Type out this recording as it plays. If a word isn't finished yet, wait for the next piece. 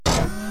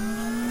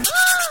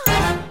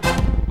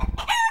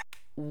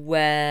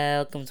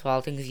Welcome to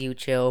All Things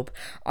YouTube.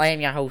 I am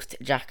your host,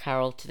 Jack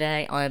Carroll.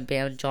 Today I am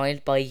being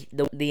joined by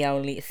the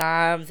only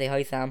Sam. Say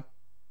hi, Sam.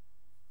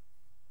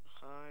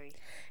 Hi,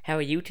 How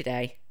are you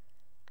today?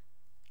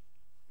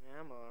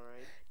 I'm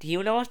alright. Do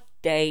you know what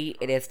day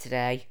it is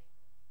today?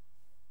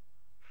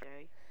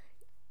 Okay.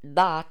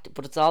 That,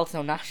 but it's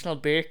also National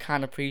Beer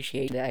Can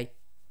Appreciation Day.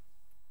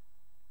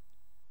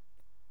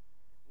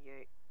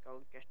 Yeah,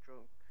 go get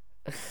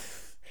drunk.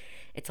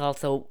 It's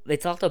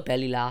also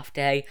Belly Laugh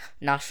Day,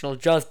 National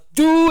Just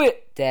Do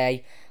It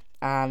Day,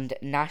 and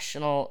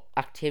National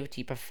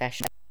Activity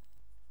Profession.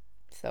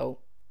 So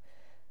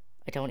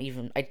I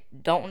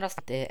don't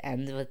understand the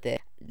end of it.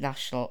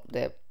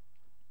 The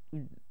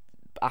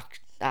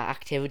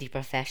Activity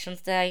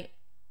Professions Day.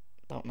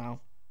 Don't know.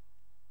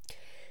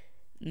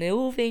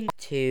 Moving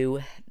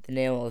to the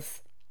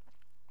news,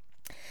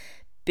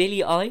 Billie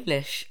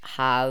Eilish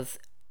has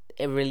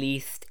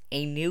released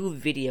a new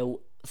video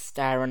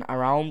starring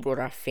her own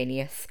brother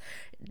Phineas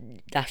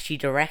that she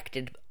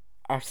directed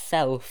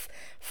herself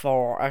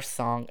for her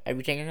song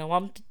Everything I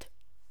Wanted.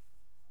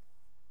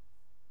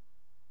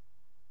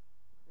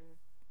 Mm,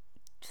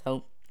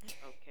 So,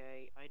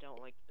 okay, I don't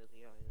like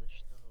Billie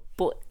Eilish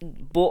though.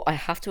 but I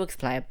have to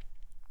explain.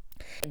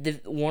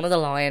 One of the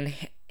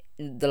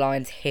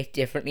lines hit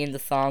differently in the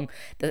song.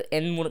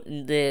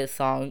 In the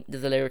song,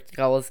 there's a lyric that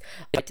goes,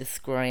 "I had to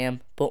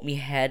scream, but my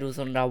head was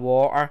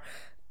underwater."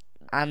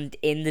 And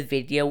in the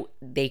video,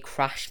 they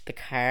crashed the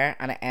car,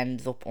 and it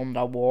ends up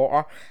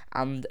underwater.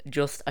 And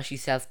just as she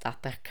says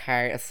that, the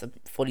car is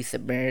fully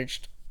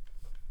submerged.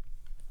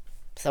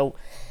 So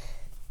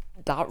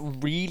that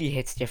really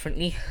hits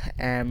differently.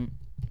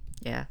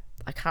 Yeah,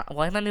 I can't.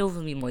 Why am I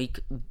moving my mic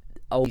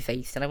over my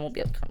face? And I won't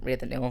be able to read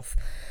the news.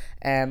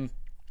 Um,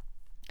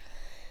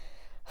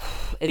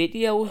 a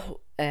video.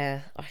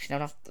 Actually, no,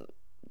 not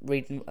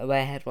reading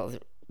way ahead. What was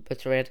it about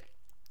to read?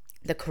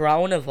 The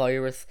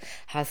coronavirus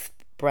has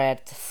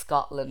spread to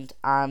Scotland,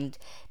 and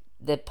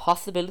the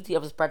possibility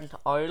of it spreading to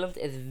Ireland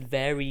is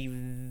very,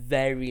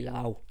 very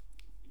low.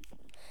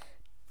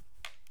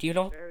 Do you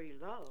know? Very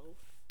low.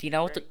 Do you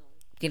know what the? Very low.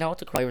 Do you know what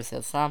the coronavirus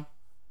is, Sam?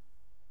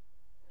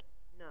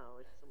 No,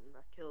 it's something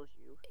that kills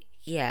you.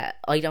 Yeah,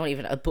 I don't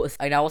even. But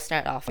I know it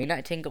started off.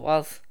 I think it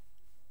was.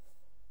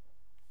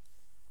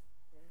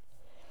 Yeah.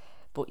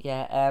 But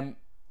yeah.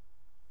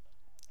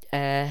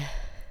 Uh.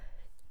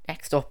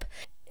 Next up,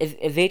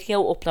 a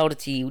video uploaded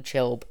to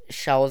YouTube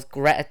shows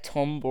Greta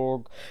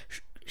Thunberg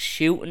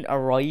shooting a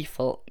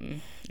rifle.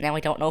 Now I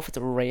don't know if it's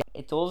real.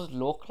 It does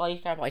look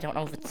like her, but I don't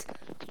know if it's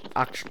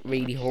actually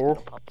really She's her.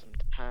 gonna pop some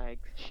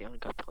tags. She only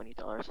got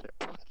 $20 for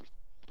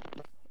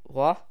it.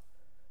 What?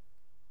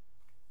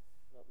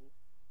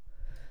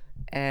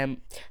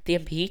 Nothing. The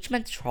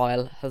impeachment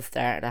trial has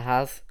started. It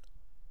has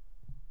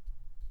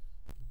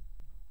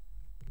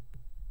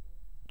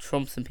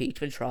Trump's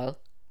impeachment trial.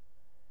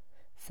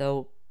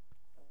 So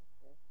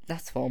Okay.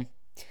 that's fun.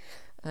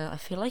 I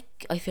feel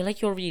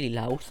like you're really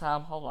loud,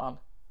 Sam. Hold on.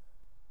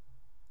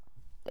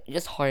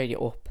 Just hire you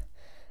up.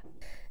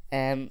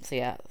 So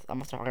yeah, I'm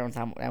gonna start hiring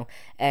Sam now.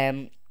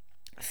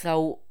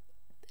 So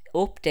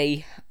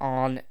update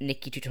on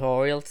Nikki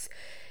tutorials.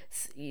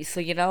 So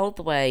you know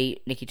the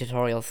way Nikki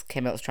tutorials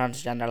came out as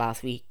transgender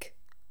last week.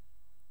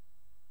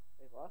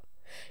 Wait, what?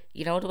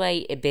 You know the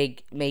way a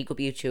big makeup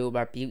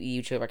YouTuber,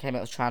 beauty YouTuber came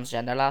out as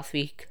transgender last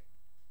week.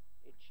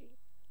 Did she?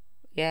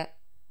 Yeah.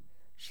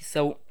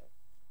 So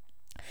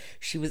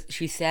Okay.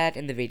 she said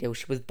in the video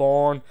she was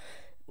born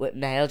with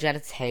male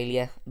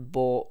genitalia,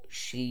 but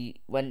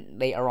she went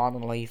later on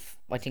in life.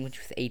 I think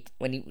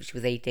when she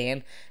was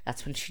 18,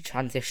 that's when she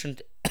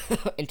transitioned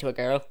into a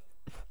girl.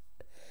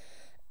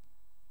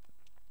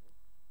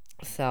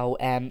 So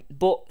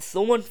but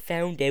someone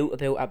found out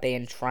about her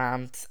being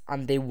trans,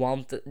 and they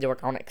were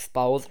gonna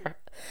expose her.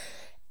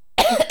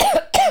 I'm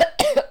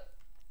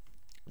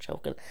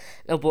joking.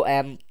 No,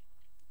 but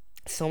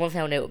someone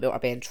found out about her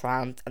being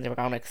trans, and they were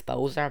gonna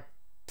expose her.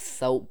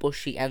 So, but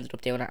she ended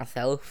up doing it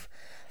herself.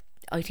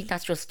 I think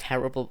that's just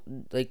terrible,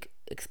 like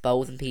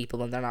exposing people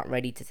when they're not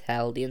ready to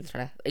tell the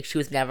internet. Like she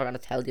was never gonna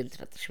tell the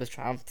internet that she was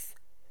trans.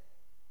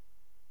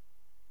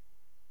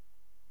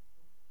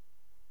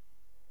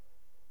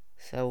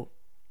 So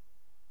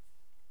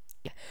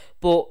yeah,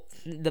 but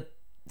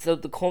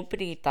the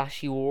company that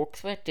she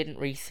works with didn't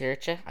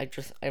research it. I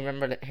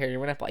remember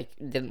hearing it, but I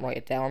didn't write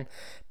it down.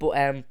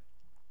 But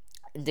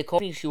the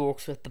company she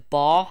works with, the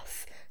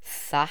boss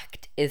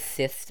sacked his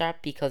sister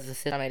because the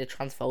sister made a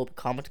transphobic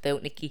comment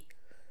about Nikki.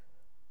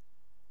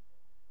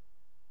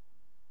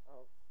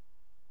 Oh,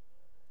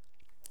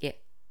 Yeah,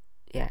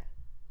 yeah.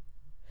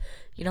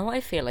 You know what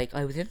I feel like?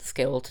 I was in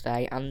school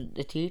today and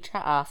the teacher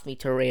asked me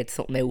to read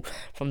something out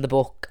from the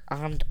book,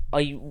 and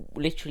I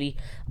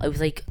was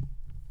like,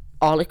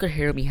 all I could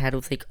hear in my head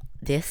was like,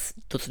 this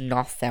does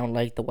not sound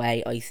like the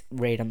way I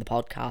read on the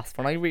podcast.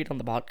 When I read on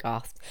the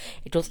podcast,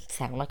 it doesn't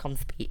sound like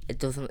it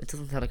doesn't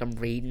sound like I'm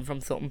reading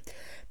from something.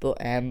 But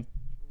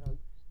no.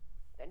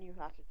 Then you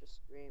have to just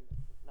scream.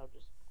 No,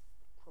 just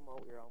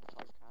promote your own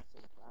podcast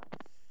in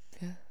class.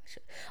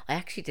 yeah, I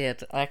actually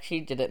did. I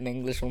actually did it in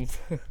English once.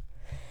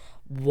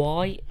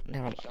 Why?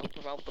 Never Don't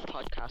promote the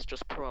podcast,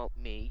 just promote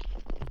me.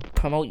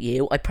 promote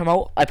you. I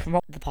promote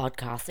the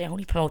podcast. I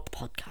only promote the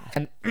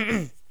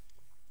podcast.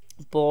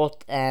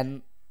 But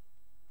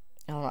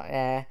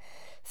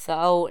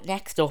so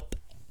next up,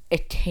 a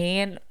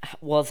teen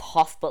was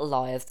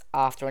hospitalized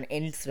after an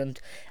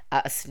incident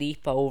at a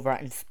sleepover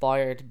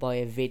inspired by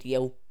a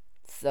video.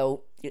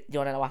 So you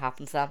want to know what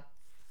happened, Sam?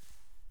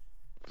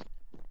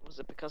 Was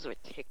it because of a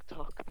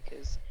TikTok?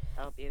 Because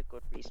that would be a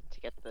good reason to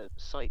get the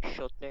site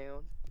shut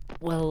down.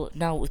 Well,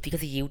 no, it was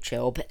because of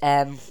YouTube.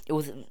 It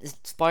was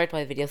inspired by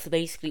a video. So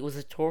basically, it was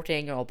a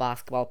 13-year-old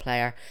basketball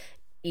player.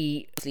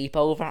 He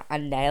sleepover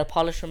and nail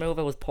polish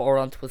remover was poured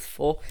onto his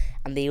foot,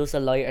 and they used a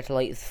lighter to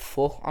light his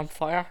foot on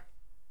fire.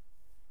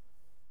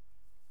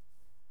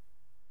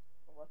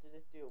 What did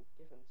it do?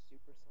 Give him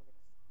supersonic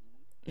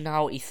speed?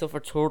 Now he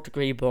suffered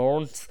third-degree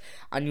burns,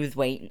 and he was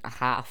waiting a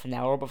half an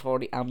hour before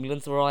the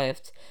ambulance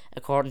arrived,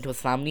 according to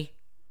his family.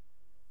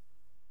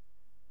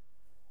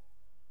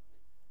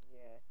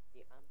 Yeah,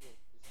 the ambulance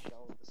is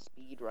showing the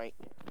speed right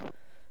now.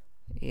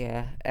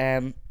 Yeah.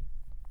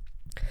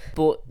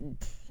 But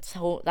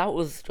so that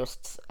was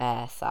just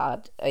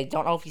sad. I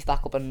don't know if he's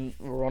back up and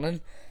running.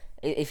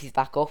 If he's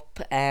back up,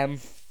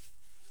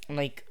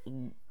 like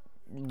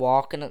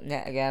walking it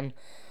net again,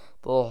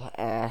 but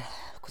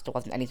because there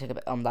wasn't anything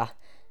about on that.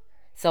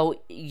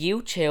 So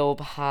YouTube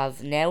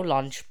has now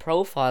launched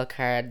profile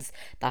cards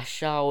that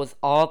shows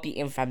all the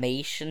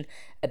information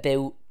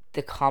about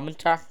the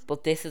commenter,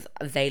 but this is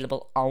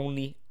available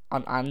only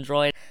on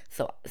Android.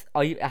 So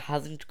it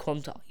hasn't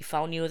come to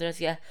iPhone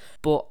users yet,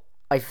 but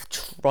I've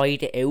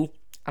tried it out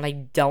and I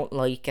don't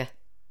like it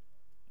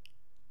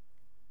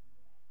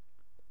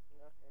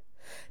Okay.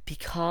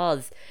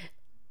 because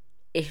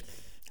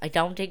I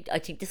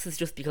think this is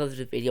just because of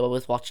the video I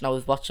was watching. I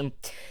was watching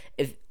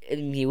a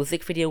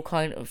music video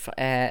kind of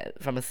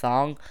from a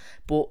song,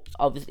 but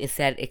obviously it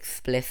said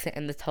explicit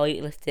in the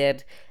title. It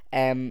did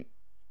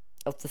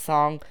of the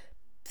song,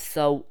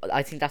 so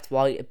I think that's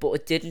why. But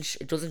it didn't.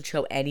 It doesn't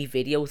show any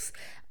videos.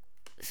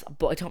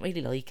 But I don't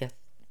really like it.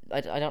 I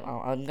don't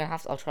know. I'm gonna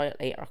have to. I'll try it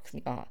later because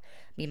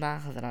me ma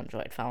has an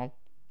Android phone.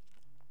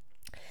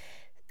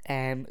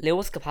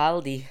 Lewis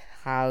Capaldi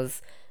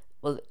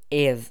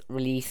is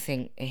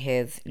releasing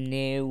his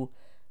new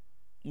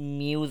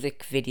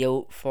music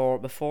video for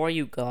Before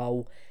You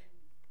Go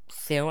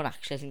soon.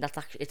 Actually, I think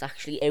it's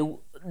actually out.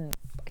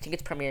 I think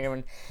it's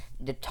premiering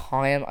the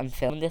time I'm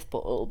filming this, but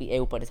it'll be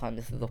out by the time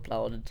this is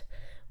uploaded,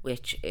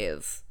 which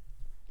is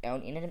in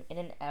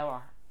an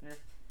hour.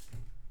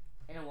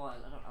 In a while,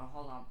 I don't know.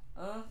 Hold on.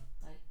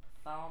 My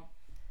phone.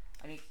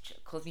 I need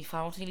because my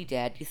phone's nearly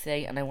dead. You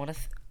say, and I'm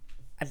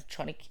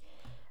trying to.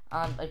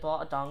 And I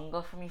bought a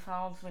dongle for my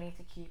phone, so we need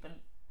to keep it.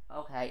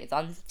 Okay, it's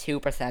on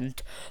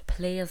 2%.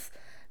 Please,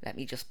 let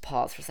me just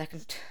pause for a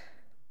second.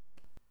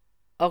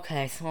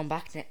 Okay, so I'm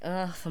back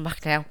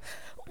now.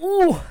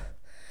 Ooh,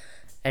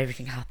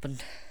 everything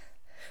happened.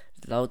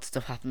 Loads of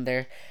stuff happened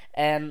there.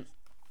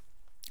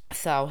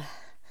 So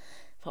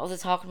what was I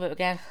talking about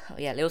again? Oh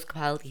yeah, Lewis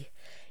Capaldi.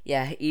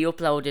 Yeah, he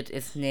uploaded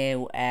his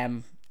new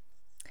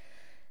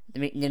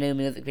the new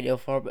music video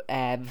for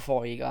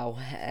Before You Go.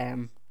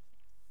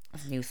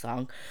 New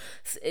song.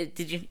 So,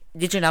 did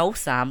you know,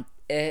 Sam?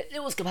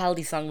 Lewis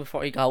Capaldi's song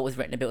Before You Go was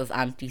written about his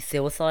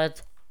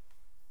anti-suicide.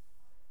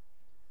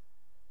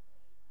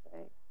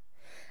 Okay.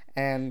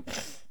 Um.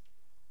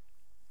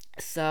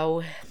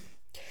 So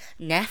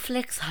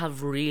Netflix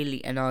have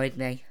really annoyed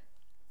me.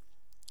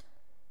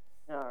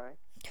 Alright.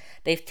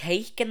 They've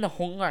taken the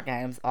Hunger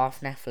Games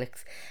off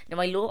Netflix. Now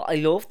I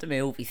love the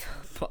movies,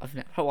 but I've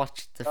never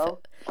watched the.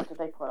 So, what did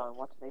they put on?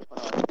 What did they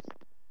put on?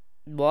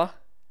 What?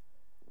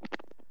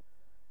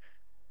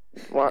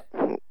 What?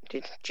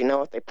 Do you know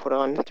what they put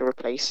on to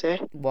replace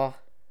it? What?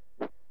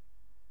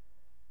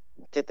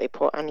 Did they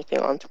put anything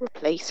on to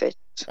replace it?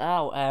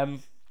 Oh,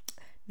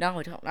 no,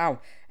 I don't know.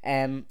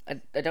 I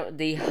don't.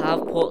 They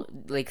have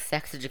put like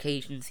Sex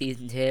Education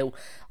season 2.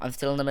 I'm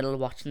still in the middle of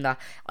watching that.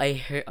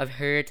 I've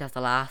heard that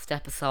the last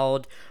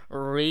episode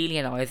really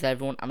annoys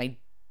everyone, and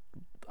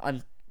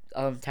I'm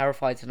I'm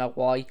terrified to know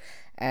why.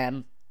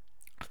 Actually,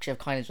 I've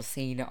kind of just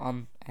seen it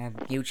on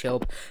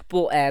YouTube,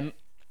 but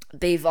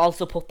they've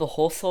also put The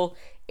Hustle.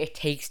 It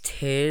Takes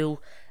Two.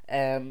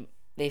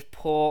 They've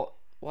put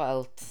what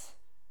else?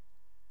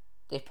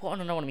 They've put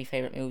another one of my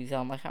favorite movies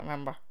on. I can't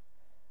remember.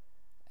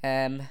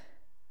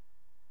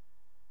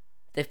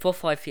 They've put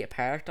 5 Feet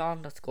Apart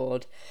on. That's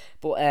good.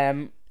 But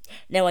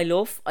now I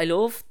love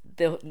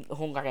the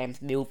Hunger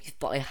Games movies,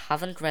 but I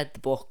haven't read the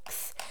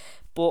books.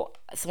 But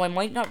so I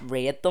might not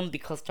read them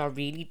because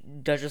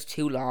they're just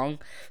too long.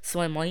 So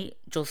I might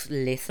just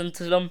listen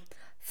to them.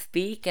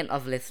 Speaking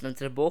of listening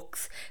to the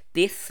books,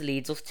 this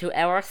leads us to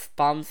our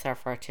sponsor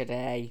for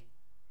today.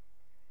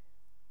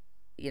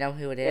 You know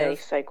who it Yay, is?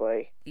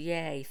 segue.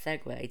 Yay,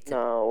 segue.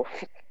 No.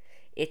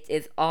 It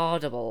is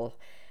Audible.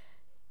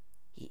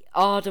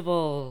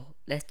 Audible.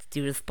 Let's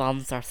do the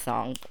sponsor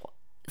song.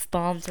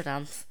 Sponsor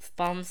dance.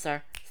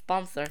 Sponsor.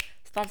 Sponsor.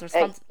 Sponsor. Hey,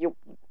 Sponsor. you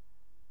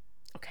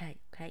Okay.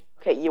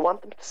 okay? You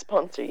want them to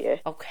sponsor you?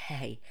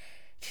 Okay.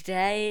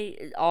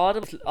 Today,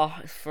 Audible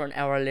offers for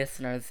our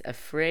listeners a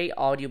free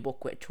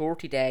audiobook with a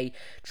 30-day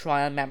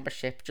trial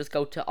membership. Just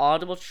go to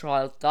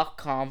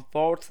audibletrial.com/,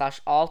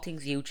 all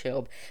things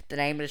YouTube, the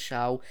name of the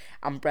show,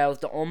 and browse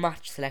the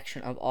unmatched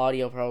selection of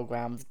audio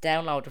programs.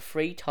 Download the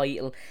free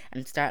title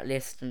and start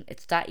listening.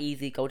 It's that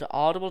easy. Go to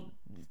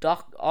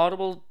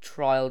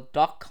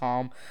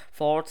audibletrial.com/,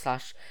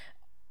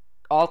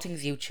 all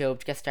things YouTube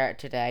to get started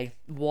today.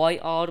 Why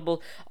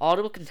Audible?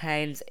 Audible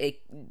contains an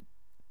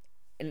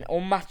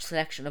unmatched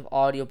selection of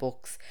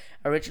audiobooks,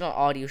 original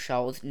audio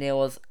shows,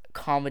 news,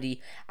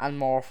 comedy, and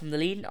more from the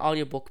leading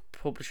audiobook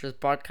publishers,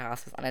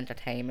 broadcasters, and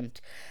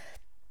entertainment.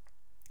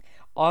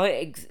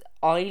 I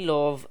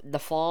love The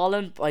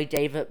Fallen by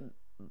David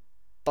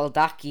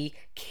Baldacci,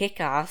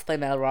 Kick-Ass by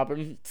Mel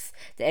Robbins,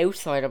 The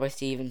Outsider by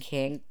Stephen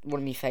King, one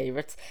of my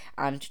favourites,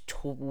 and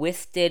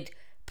Twisted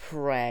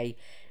Prey.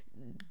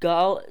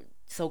 Go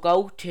to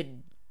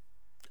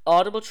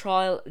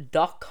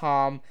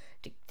audibletrial.com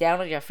to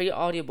download your free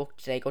audiobook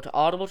today. Go to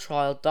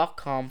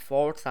audibletrial.com/,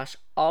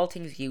 all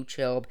things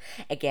YouTube.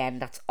 Again,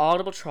 that's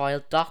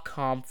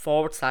audibletrial.com/,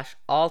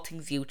 all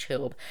things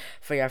YouTube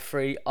for your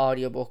free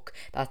audiobook.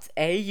 That's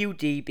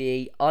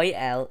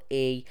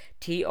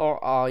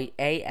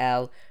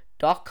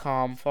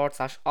audibletrial.com/,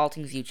 all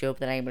things YouTube,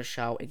 the name of the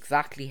show,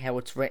 exactly how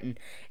it's written.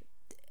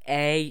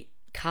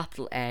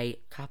 Capital A,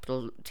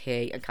 capital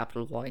T, and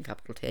capital Y, and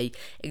capital T,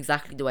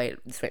 exactly the way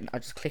it's written. I'll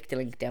just click the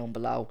link down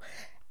below.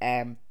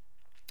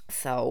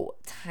 So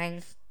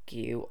thank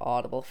you,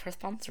 Audible, for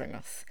sponsoring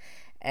us.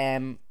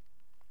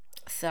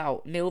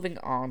 So moving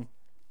on.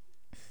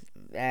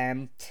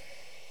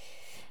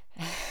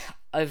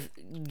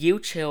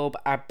 YouTube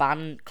are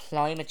banning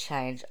climate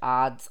change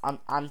ads on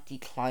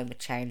anti-climate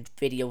change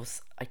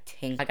videos. I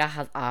think Gaga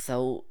has ads.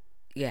 So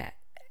yeah,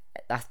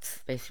 that's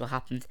basically what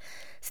happened.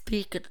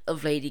 Speaking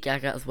of Lady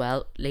Gaga as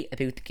well, about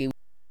the Google.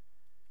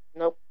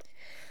 Nope.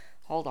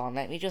 Hold on,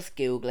 let me just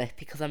Google it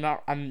because I'm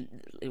not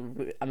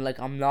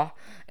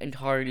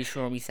entirely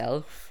sure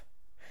myself.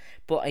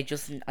 But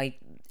it's an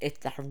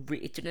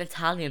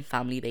Italian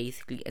family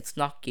basically. It's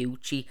not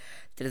Gucci,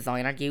 the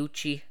designer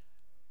Gucci.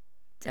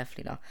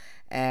 Definitely not.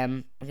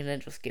 I'm gonna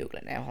just Google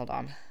it now. Hold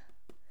on.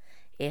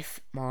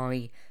 If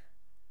my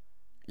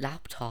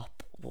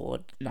laptop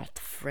would not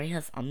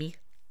freeze on me,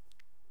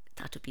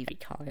 that would be very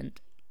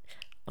kind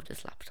of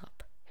this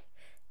laptop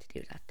to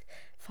do that.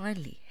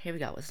 Finally, here we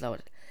go. It's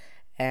loaded.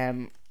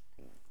 Hold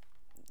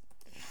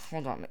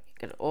on. Let me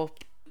get it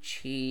up.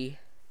 Gucci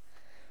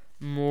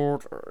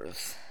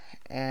murders.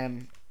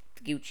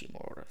 Gucci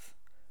murders.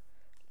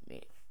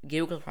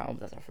 Google Chrome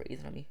doesn't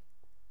freeze on me.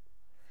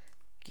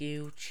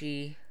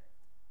 Gucci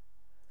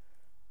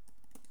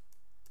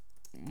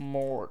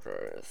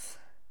murders.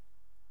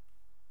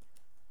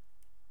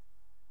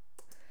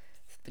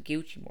 It's the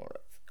Gucci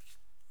murders.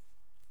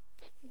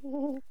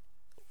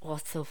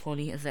 What's so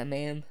funny is that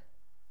name?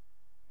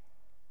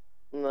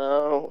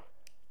 No.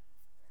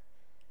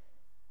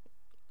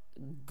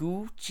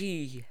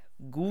 Gucci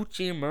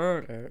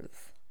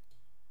murders.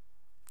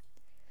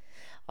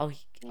 Oh,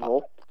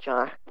 Nope,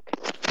 Jack.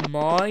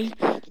 my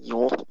Yup.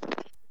 oh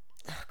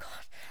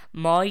god,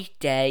 my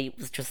day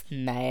was just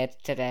mad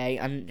today,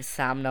 and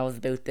Sam knows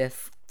about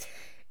this.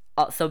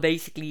 So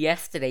basically,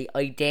 yesterday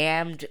I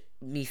damned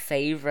my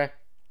favorite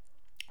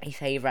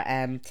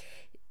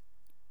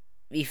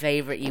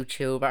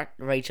YouTuber,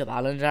 Rachel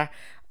Ballinger,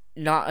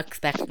 not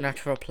expecting her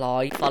to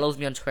reply. Follows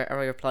me on Twitter.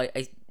 I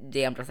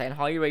DM'd her saying,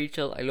 "Hi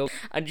Rachel, I love,"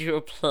 and she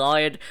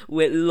replied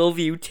with "Love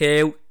you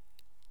too."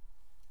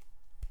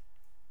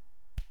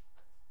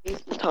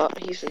 He's been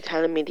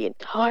telling me the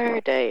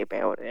entire day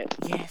about it.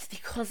 Yes,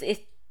 because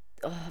it's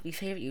my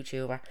favourite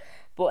YouTuber.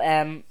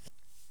 But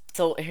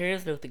so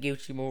here's about the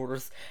Gucci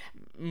murders.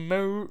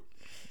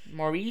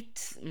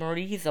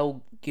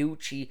 Maurizio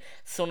Gucci,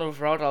 son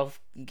of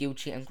Rodolph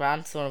Gucci and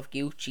grandson of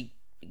Guccio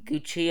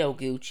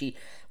Gucci,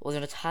 was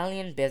an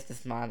Italian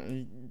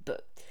businessman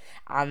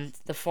and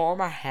the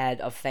former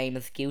head of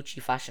famous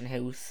Gucci fashion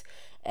house.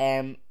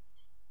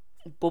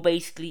 But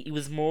basically he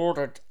was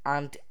murdered,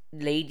 and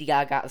Lady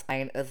Gaga is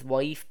playing his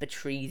wife,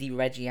 Patrizi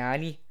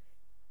Reggiani.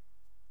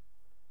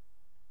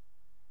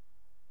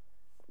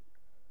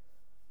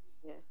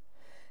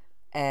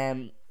 Yeah.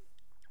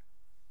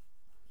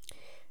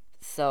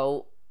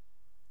 So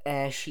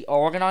she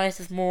organised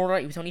his murder.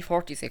 He was only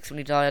 46 when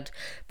he died,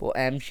 but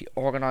she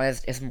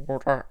organised his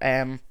murder.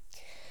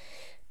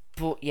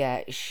 But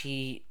yeah,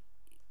 she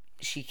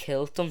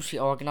killed him. She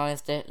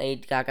organised it.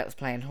 Lady Gaga is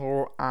playing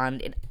her,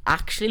 and it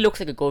actually looks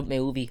like a good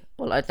movie.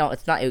 Well, I know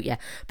it's not out yet,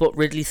 but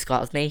Ridley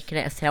Scott is making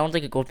it. It sounds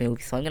like a good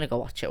movie, so I'm gonna go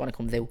watch it when it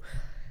comes out.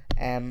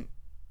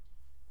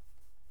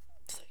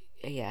 So,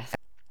 yeah.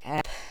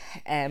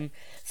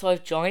 So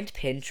I've joined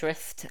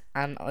Pintrest,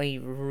 and I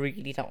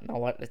really don't know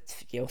what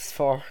it's used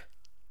for.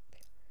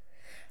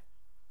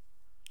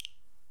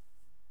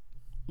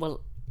 Well,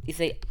 you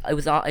see, I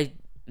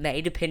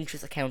made a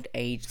Pinterest account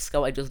ages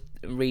ago. I just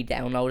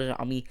re-downloaded it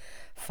on my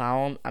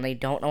phone, and I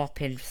don't know what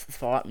Pinterest is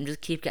for. I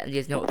just keep getting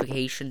these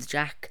notifications.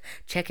 Jack,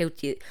 check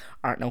out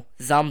or no,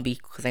 zombie,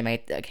 because I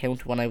made the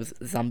account when I was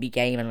zombie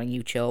gaming on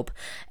YouTube.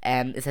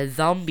 It says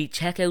zombie.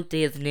 Check out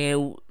these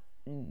new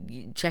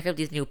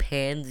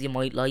pins you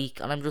might like,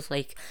 and I'm just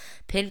like,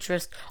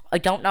 Pinterest. I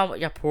don't know what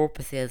your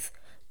purpose is.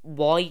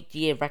 Why do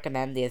you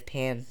recommend these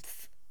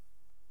pins?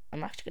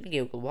 I'm actually gonna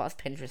Google what is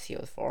Pinterest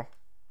used for.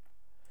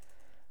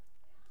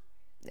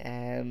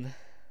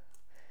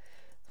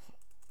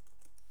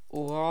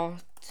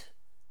 What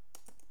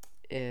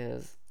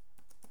is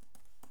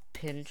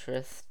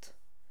Pinterest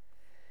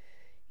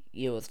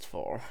used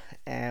for?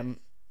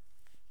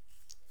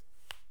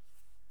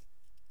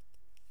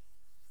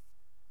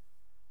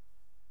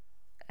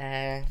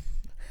 Uh,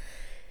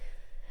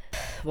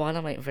 while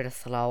I'm waiting for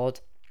this to load,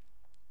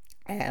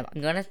 I'm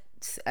gonna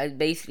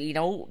basically,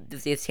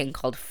 there's this thing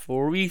called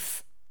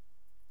furries.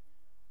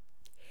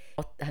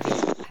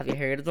 Have you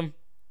heard of them?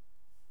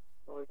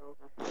 No, I don't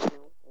actually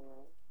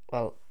know.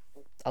 Well,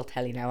 I'll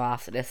tell you now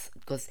after this,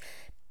 because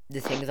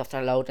the thing is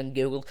after loading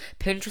Google.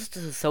 Pinterest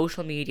is a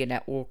social media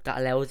network that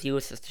allows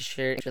users to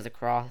share images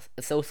across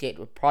associated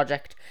with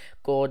project,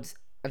 goods,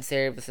 and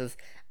services,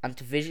 and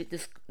to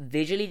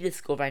visually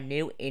discover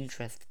new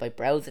interests by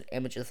browsing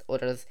images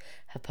others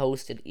have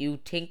posted. You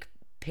can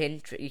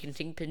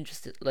think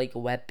Pinterest is like a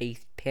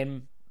web-based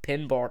pin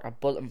board or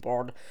bulletin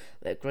board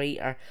with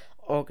greater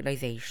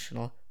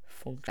organizational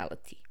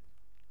functionality.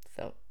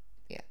 So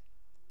yeah,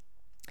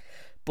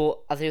 but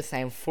as I was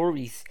saying,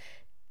 furries,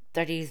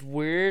 they're these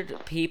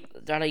weird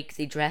people. They're like,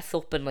 they dress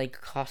up in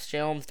like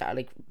costumes that are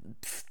like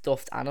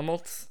stuffed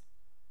animals,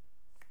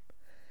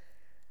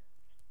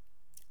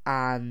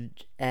 and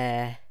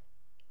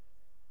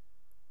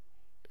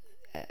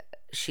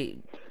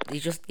she they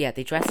just yeah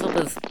they dress up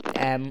as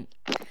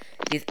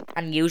these,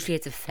 and usually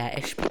it's a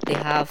fetish they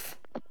have.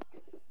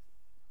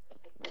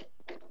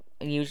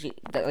 And usually,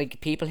 like,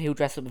 people who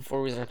dress up in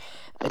furries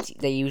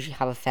they usually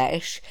have a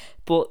fetish.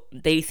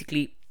 But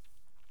basically,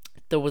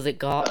 there was a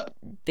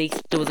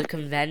there was a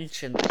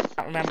convention.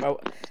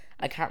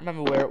 I can't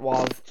remember where it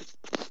was.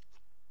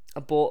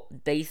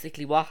 But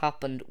basically, what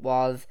happened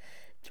was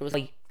there was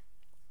like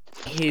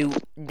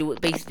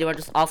basically they were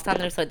just all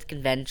standing outside the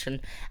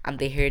convention, and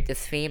they heard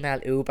this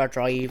female Uber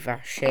driver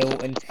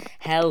shouting,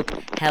 "Help!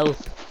 Help!"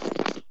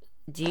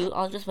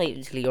 I'll just wait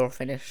until you're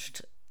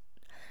finished.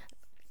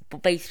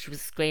 But basically, she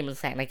was screaming,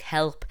 saying like,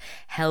 "Help!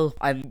 Help!"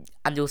 And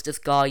there was this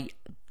guy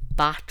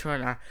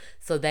battering her,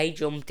 so they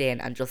jumped in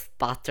and just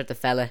battered the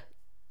fella.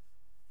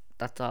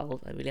 That's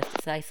all I really have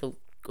to say. So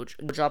good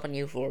job on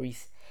you,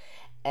 furries.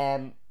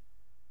 Um,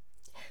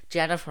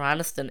 Jennifer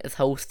Aniston is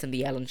hosting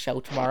the Ellen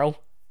Show tomorrow,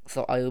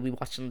 so I will be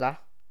watching that.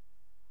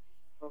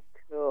 Oh,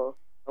 cool.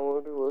 I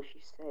wonder will she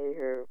say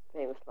her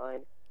famous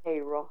line, "Hey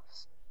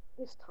Ross,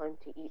 it's time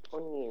to eat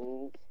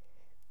onions."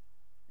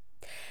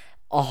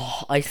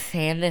 Oh, I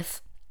seen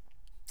this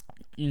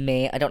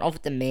meme. I don't know if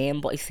it's a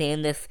meme, but I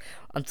seen this,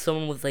 and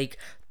someone was like,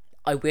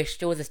 "I wish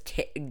there was a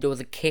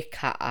Kit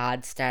Kat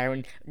ad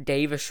starring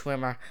David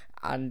Schwimmer."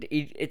 And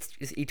he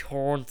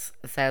turns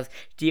and says,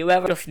 "Do you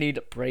ever just need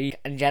a break?"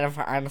 And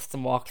Jennifer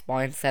Aniston walks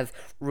by and says,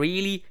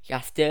 "Really?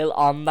 You're still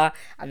on that?"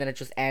 And then it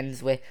just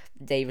ends with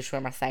David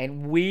Schwimmer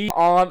saying, "We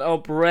on a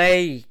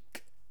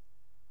break."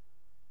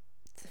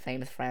 It's a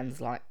famous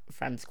Friends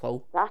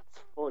quote. That's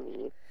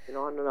funny. You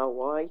don't want to know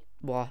why?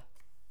 What?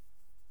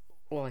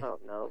 I Why?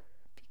 don't know.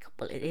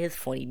 Well, it is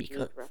funny because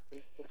Neat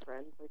reference to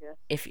Friends, I guess.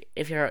 if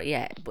you're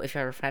but if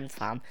you're a Friends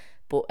fan,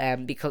 but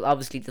because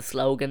obviously the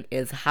slogan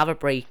is "Have a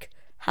break,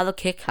 have a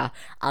Kit Kat,"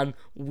 and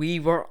we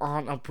were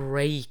on a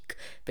break.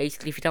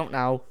 Basically, if you don't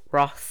know,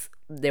 Ross,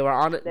 they were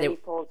on it. Then he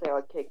pulls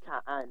out a Kit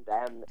Kat and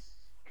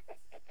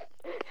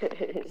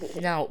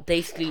No,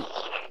 basically,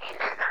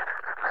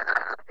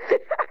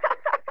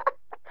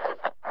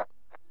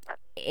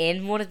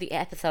 in one of the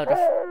episodes of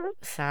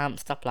Sam,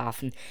 stop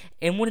laughing.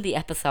 In one of the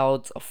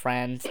episodes of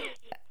Friends,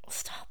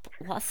 stop.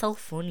 What's so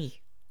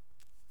funny?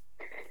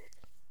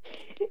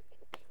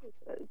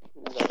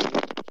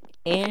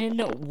 In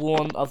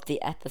one of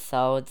the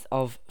episodes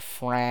of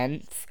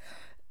Friends,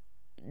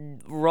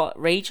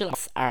 Rachel and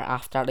Ross are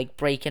after like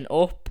breaking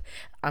up,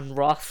 and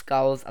Ross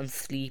goes and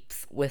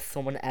sleeps with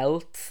someone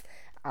else,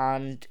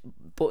 and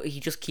but he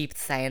just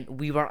keeps saying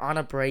we were on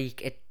a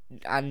break.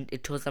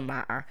 It doesn't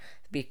matter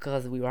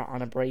because we were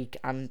on a break,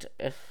 and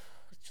that's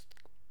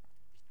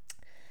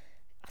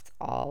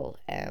all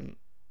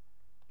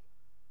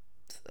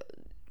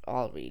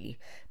really.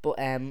 But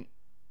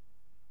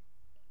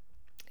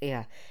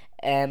yeah,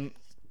 um,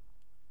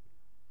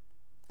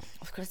 I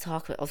was gonna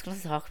talk about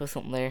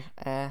something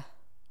there.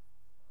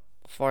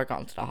 Before I got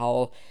into the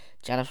whole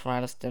Jennifer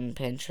Aniston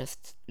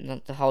Pinterest,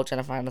 the whole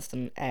Jennifer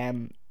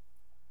Aniston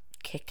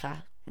Kit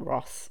Kat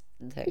Ross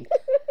thing.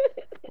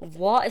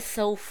 What is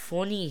so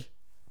funny?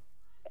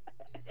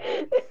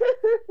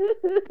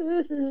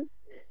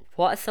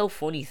 What is so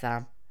funny,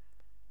 Sam?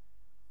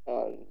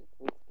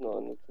 It's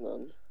none. It's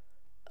none.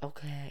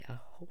 Okay, I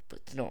hope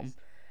it's not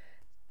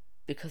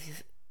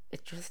because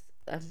it just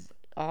um,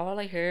 all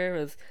I hear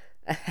is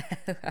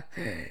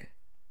like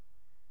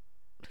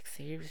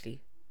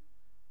seriously,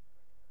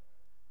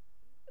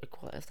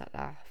 like what is that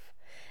laugh?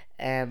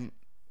 Um,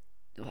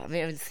 I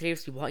mean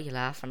seriously, what are you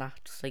laughing at?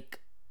 Just like,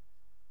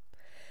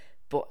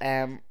 but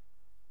I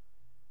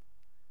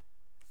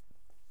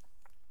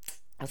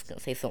was gonna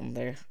say something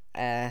there.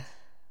 I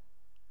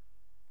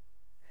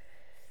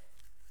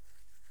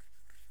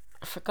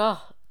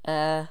forgot.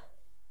 I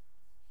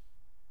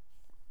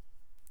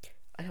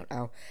don't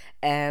know.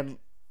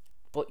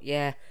 But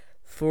yeah,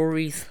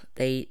 furries.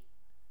 They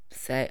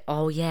say,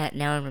 oh yeah,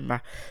 now I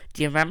remember.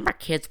 Do you remember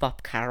Kids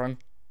Bop Karen?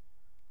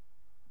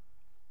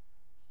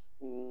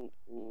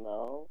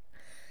 No.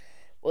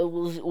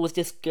 Well, it was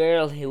this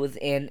girl who was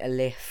in a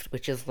lift,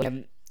 which is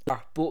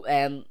but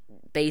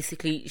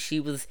basically she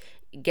was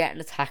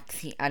getting a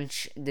taxi and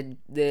the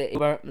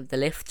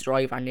lift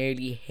driver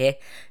nearly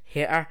hit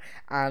her,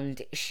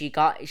 and she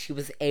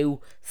was out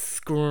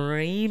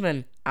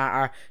screaming at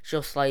her,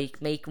 just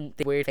like making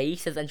the weird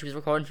faces, and she was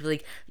recording. She was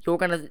like,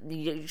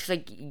 she's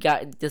like, you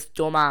got this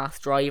dumbass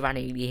driver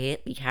nearly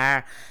hit me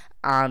car,"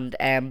 and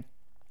and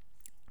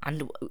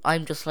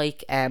I'm just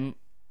like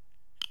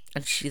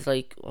and she's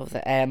like, what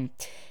was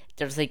it?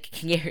 There's like,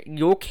 can you hear,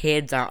 your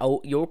kids are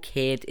out, your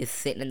kid is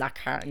sitting in that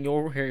car and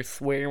you're here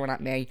swearing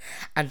at me,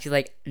 and she's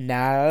like,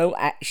 no,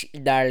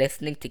 they're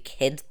listening to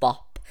Kids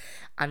Bop,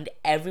 and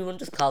everyone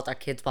just calls her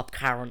Kids Bop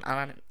Karen,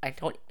 and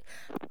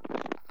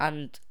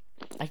and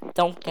I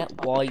don't get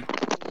why.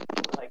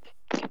 Like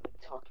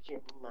talk to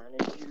your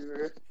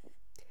manager.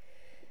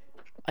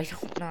 I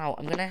don't know.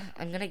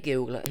 I'm gonna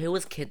Google it. Who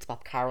is Kids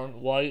Bop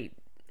Karen? Why?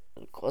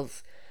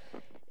 Because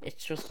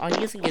it's just I'm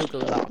using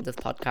Google a lot on this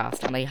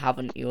podcast, and I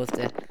haven't used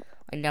it.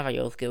 I never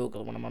use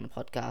Google when I'm on a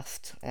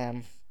podcast.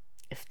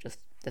 If just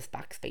this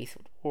backspace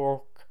would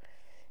work.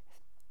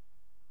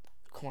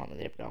 Come on,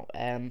 there we go.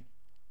 Um,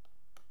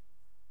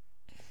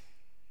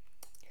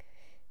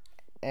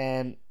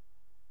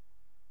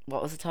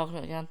 what was it talking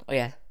about again? Oh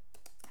yeah,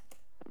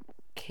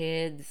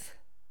 Kids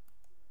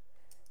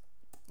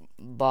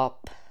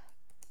Bop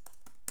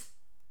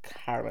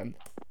Karen.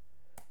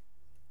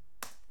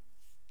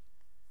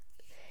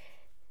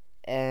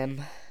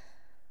 Um,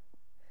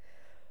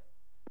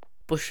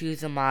 but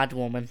she's a mad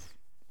woman.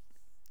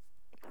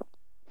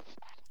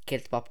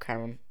 Kids Bop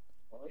Karen.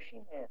 What was she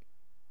in?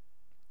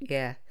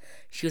 Yeah,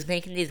 she was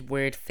making these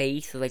weird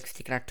faces, like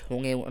sticking her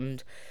tongue out,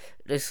 and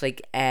just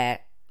like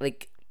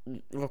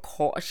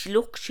record. She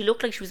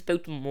looked like she was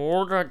about to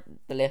murder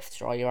the lift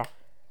driver.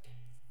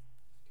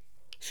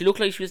 She looked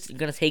like she was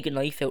gonna take a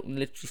knife out and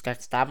literally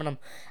start stabbing him.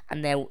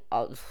 And now,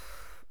 I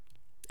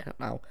don't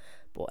know,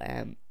 but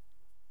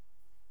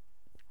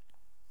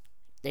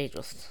they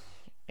just,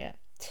 yeah.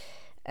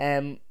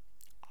 Um,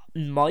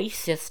 my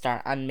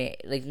sister and me,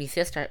 like my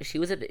sister, she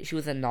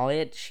was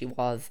annoyed. She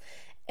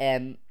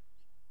um,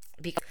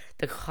 because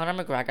the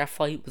Conor McGregor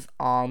fight was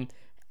on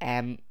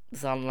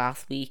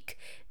last week,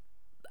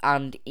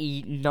 and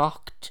he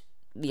knocked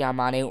the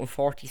man out in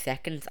 40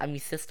 seconds, and my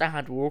sister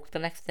had work the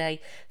next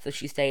day, so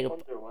she stayed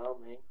up.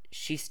 Underwhelming.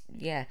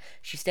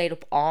 She stayed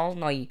up all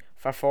night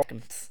for 4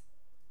 seconds.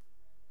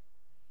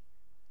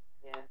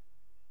 Yeah.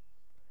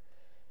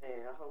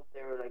 Hey, I hope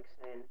they were like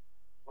saying,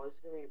 "Oh, this is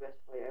gonna be the best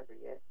fight ever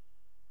yet."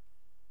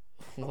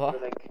 Or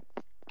What? like,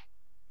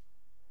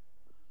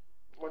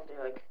 weren't they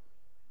like,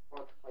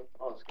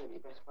 "Oh, it's gonna be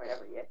the best fight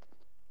ever yet."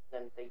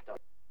 Then they died.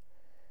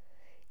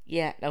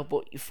 Yeah, no,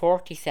 but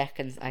 40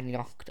 seconds and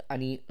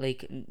he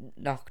like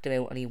knocked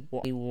him out and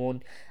he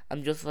won.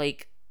 I'm just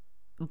like,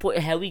 but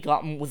how he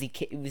got him was he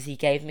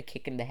gave him a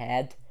kick in the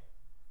head.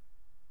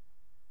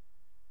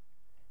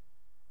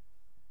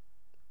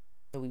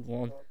 So he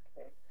won.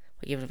 Okay.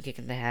 I gave him a kick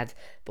in the head.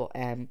 But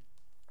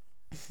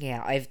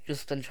yeah, I've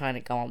just been trying to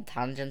go on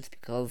tangents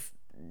because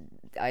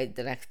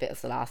the next bit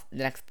is the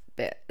next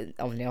bit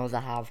of news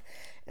I have.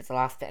 It's the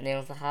last bit of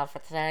news I have for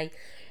today.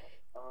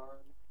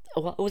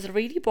 Well, it was a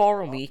really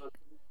boring week.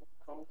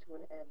 Come to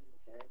an end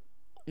then.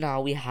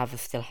 No,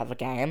 still have a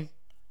game.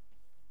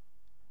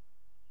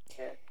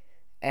 Yeah.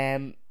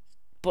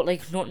 But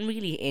like nothing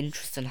really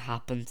interesting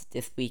happened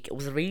this week. It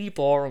was a really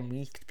boring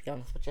week, to be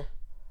honest with you.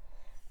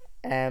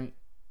 Um,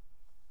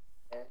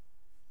 Yeah.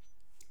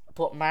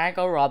 but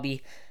Margot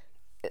Robbie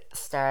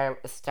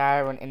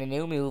starring in a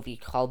new movie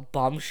called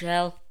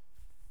Bombshell,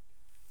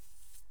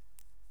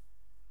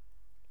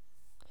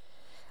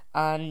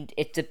 and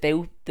it's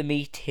about the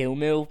Me Too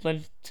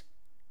movement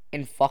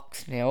in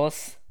Fox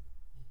News.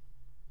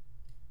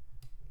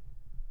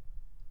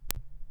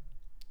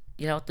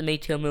 You know what the Me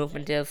Too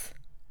movement is?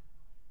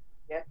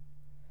 Yeah.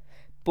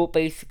 But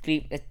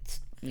basically,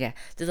 it's yeah.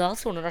 There's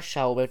also another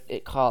show about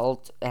it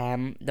called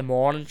The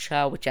Morning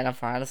Show with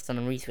Jennifer Aniston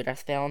and Reese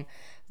Witherspoon.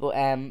 But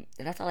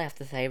that's all I have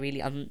to say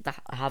really. I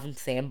haven't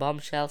seen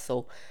Bombshell,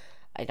 so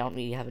I don't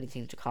really have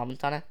anything to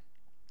comment on it.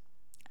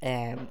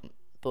 Um,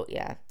 but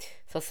yeah.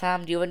 So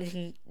Sam, do you have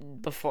anything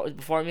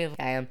before me?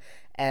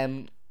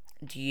 Um,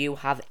 do you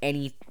have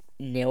any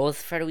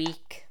news for the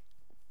week?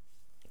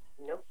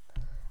 Nope.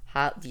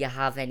 Do you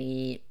have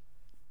any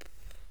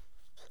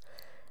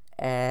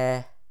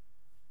Uh,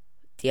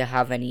 do you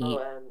have Oh, any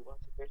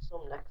what's it? There's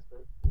some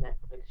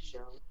Netflix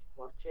show.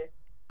 Watch it.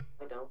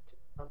 I don't. It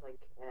sounds like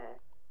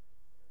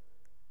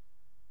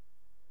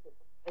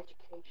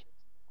education.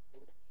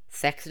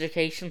 sex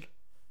education?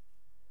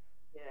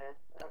 Yeah,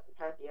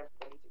 apparently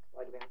everybody's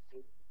excited about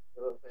season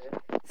two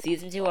of it.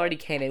 Season two Oh, already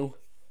came out.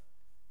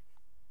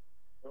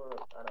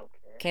 I don't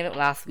care. Came out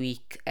last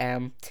week.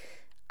 And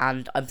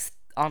I'm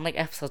on like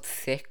episode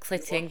 6, I You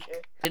watch think.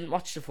 it? I didn't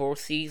watch the fourth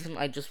season.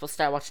 I just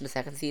started watching the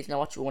second season. I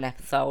watched one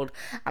episode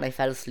and I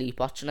fell asleep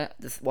watching it.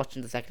 Just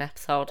watching the second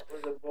episode.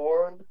 Was it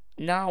boring?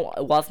 No,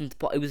 it wasn't.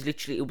 But it was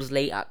literally, it was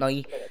late at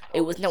night. I mean, a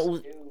It was total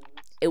no, snooze.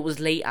 it was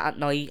late at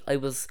night. I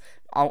was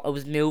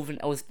moving.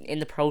 I was in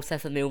the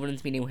process of moving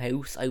into my new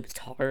house. I was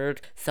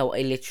tired, so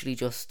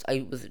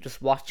I was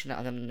just watching it,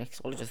 and then the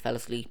next one I just fell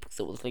asleep.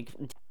 So it was like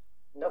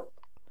Nope.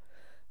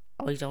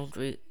 I don't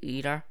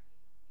either.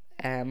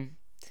 Um.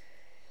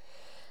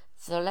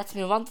 So let's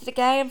move on to the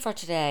game for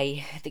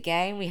today. The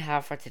game we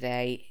have for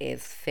today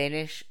is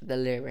Finish the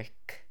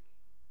Lyric.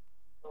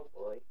 Oh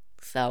boy.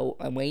 So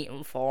I'm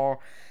waiting for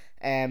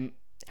um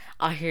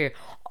I hear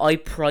I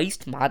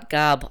priced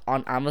Madgab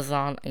on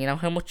Amazon. You know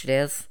how much it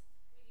is?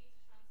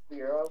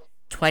 Euro.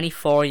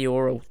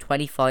 €24.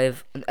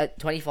 25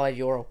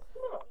 €25. Alright.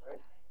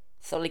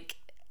 So like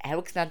how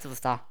expensive is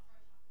that?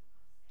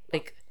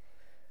 Like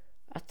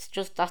that's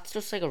just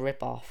like a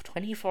rip off.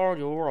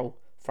 €24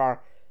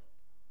 for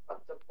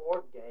That's a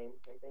board game,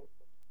 I think.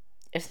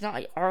 it's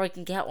not or I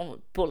can get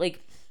one but like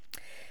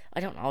I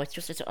don't know. I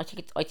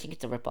think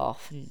it's a rip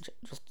off. And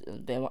just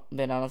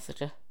being honest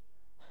with you.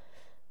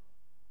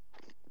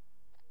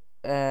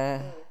 Uh,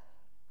 Hmm.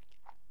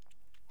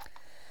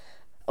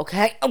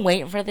 okay. I'm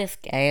waiting for this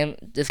game.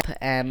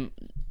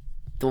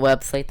 The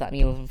website that I'm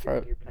using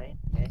for You're playing.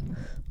 Okay.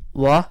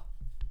 what?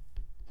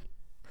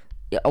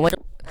 Yeah, I wait.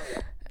 Oh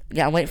yeah.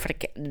 Yeah, I'm waiting for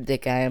the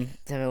game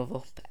to move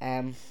up.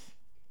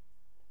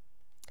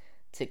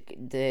 To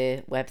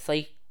the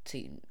website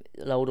to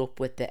load up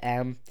with the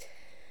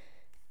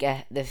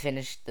get the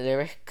finish the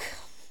lyric.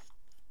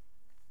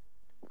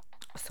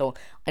 So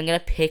I'm gonna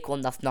pick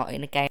one that's not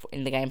in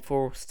the game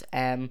first.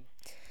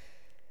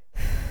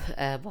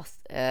 What's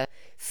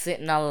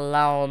sitting all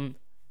alone,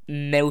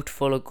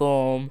 mouthful of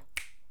gum,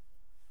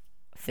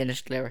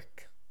 finished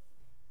lyric.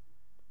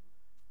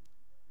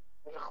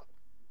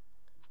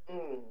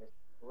 Mmm.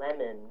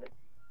 Lemon.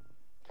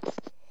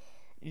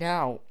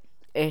 Now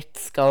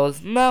it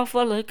goes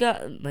mouthful of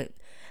gum,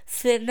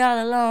 sitting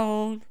all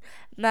alone,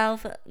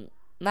 mouth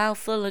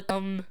mouthful of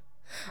gum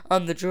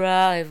on the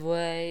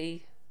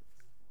driveway.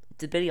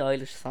 The Billie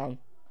Eilish song.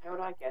 How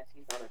would I guess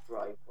he's on a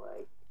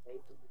driveway? They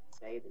didn't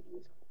say that he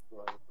was on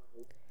a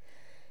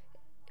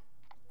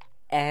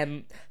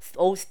driveway.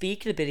 Oh,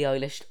 speaking of Billie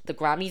Eilish, the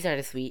Grammys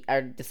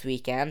are this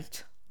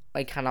weekend.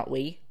 I cannot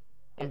wait.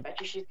 I bet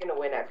you she's gonna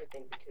win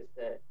everything because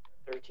the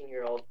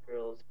 13-year-old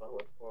girls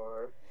voted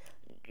for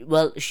her.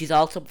 Well, she's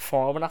also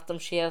performing at them.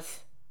 She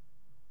is.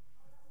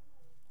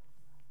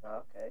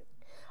 Okay.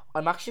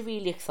 I'm actually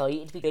really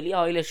excited because Billie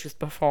Eilish is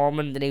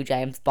performing the new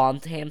James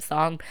Bond theme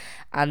song,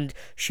 and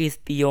she's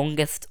the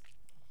youngest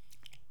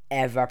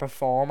ever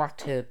performer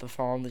to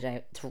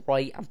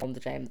write and perform the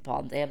James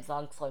Bond theme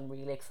song. So I'm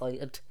really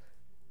excited.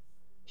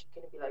 She's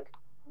gonna be like,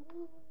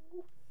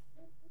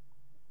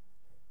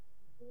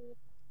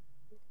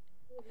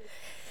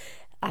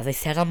 As I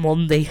said on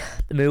Monday,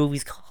 the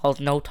movie's called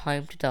No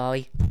Time to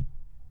Die.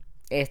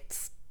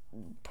 It's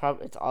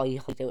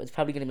it's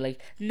probably gonna be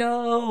like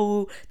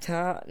no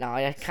time. No,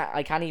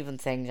 I can't even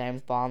sing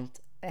James Bond.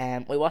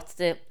 Wait, what's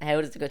the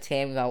how does the good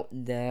team go?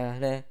 Da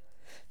da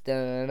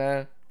da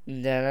da.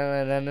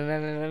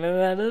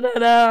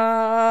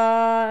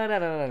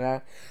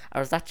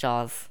 Or is that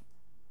Jaws?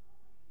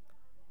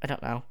 I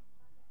don't know.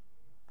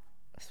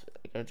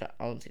 I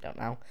honestly don't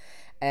know.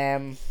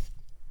 Um,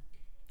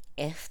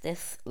 if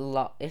this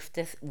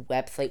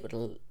website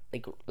would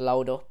like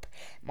load up,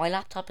 my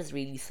laptop is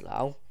really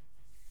slow.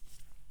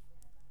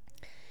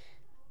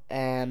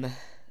 Um,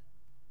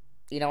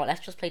 you know what?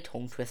 Let's just play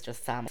Tongue Twister.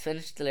 Sam,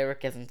 finish the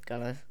lyric isn't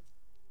gonna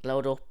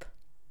load up.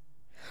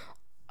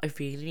 I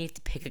really need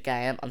to pick a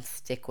game and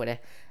stick with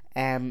it.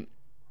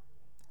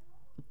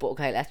 But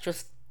okay, let's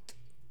just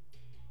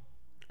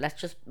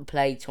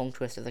play Tongue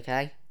Twisters,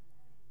 okay?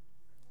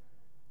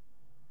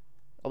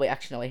 Oh wait,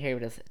 actually no, here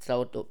it is. It's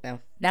loaded up now.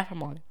 Never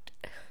mind.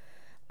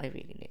 I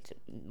really need to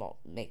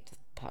make this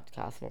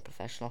podcast more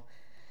professional.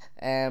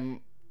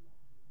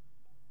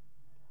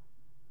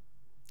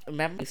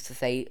 Remember I used to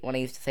say when I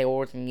used to say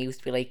words and used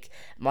to be like,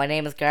 my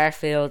name is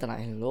Garfield and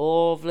I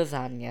love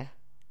lasagna.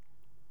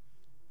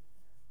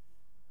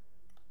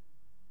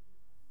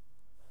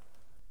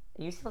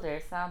 Are you still there,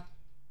 Sam?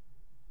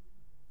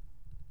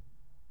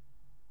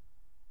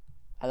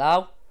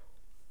 Hello?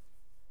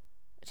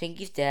 I think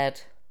he's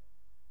dead.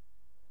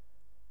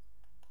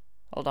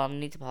 Hold on, I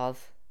need to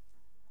pause.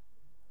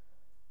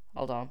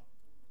 Hold on.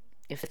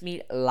 If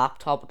me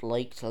laptop would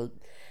like to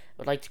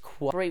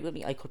cooperate with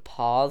me, I could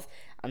pause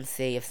and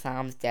see if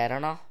Sam's dead or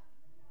not.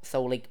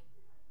 So like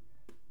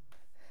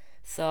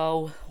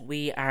So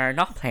we are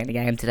not playing the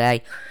game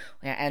today.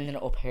 We are ending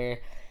it up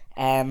here.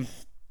 Um,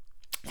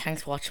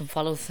 Thanks for watching.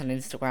 Follow us on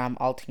Instagram,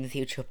 All Things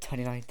YouTube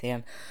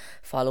 2019.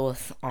 Follow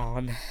us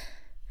on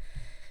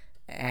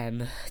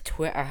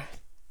Twitter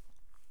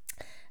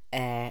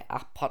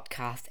at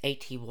podcast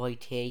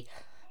ATYT,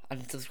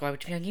 and subscribe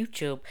to me on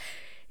YouTube,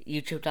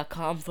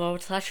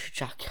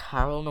 youtube.com/Jack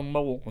Carroll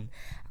 #1.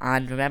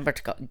 And remember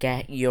to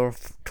get your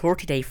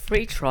 30-day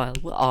free trial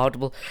with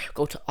Audible.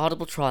 Go to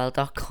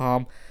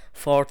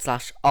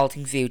audibletrial.com/All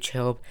Things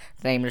YouTube,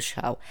 the name of the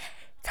show.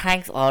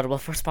 Thanks Audible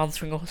for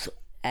sponsoring us.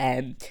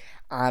 And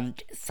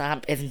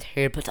Sam isn't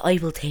here, but I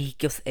will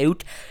take us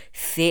out.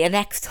 See you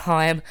next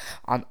time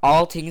on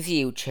All Things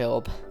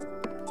YouTube.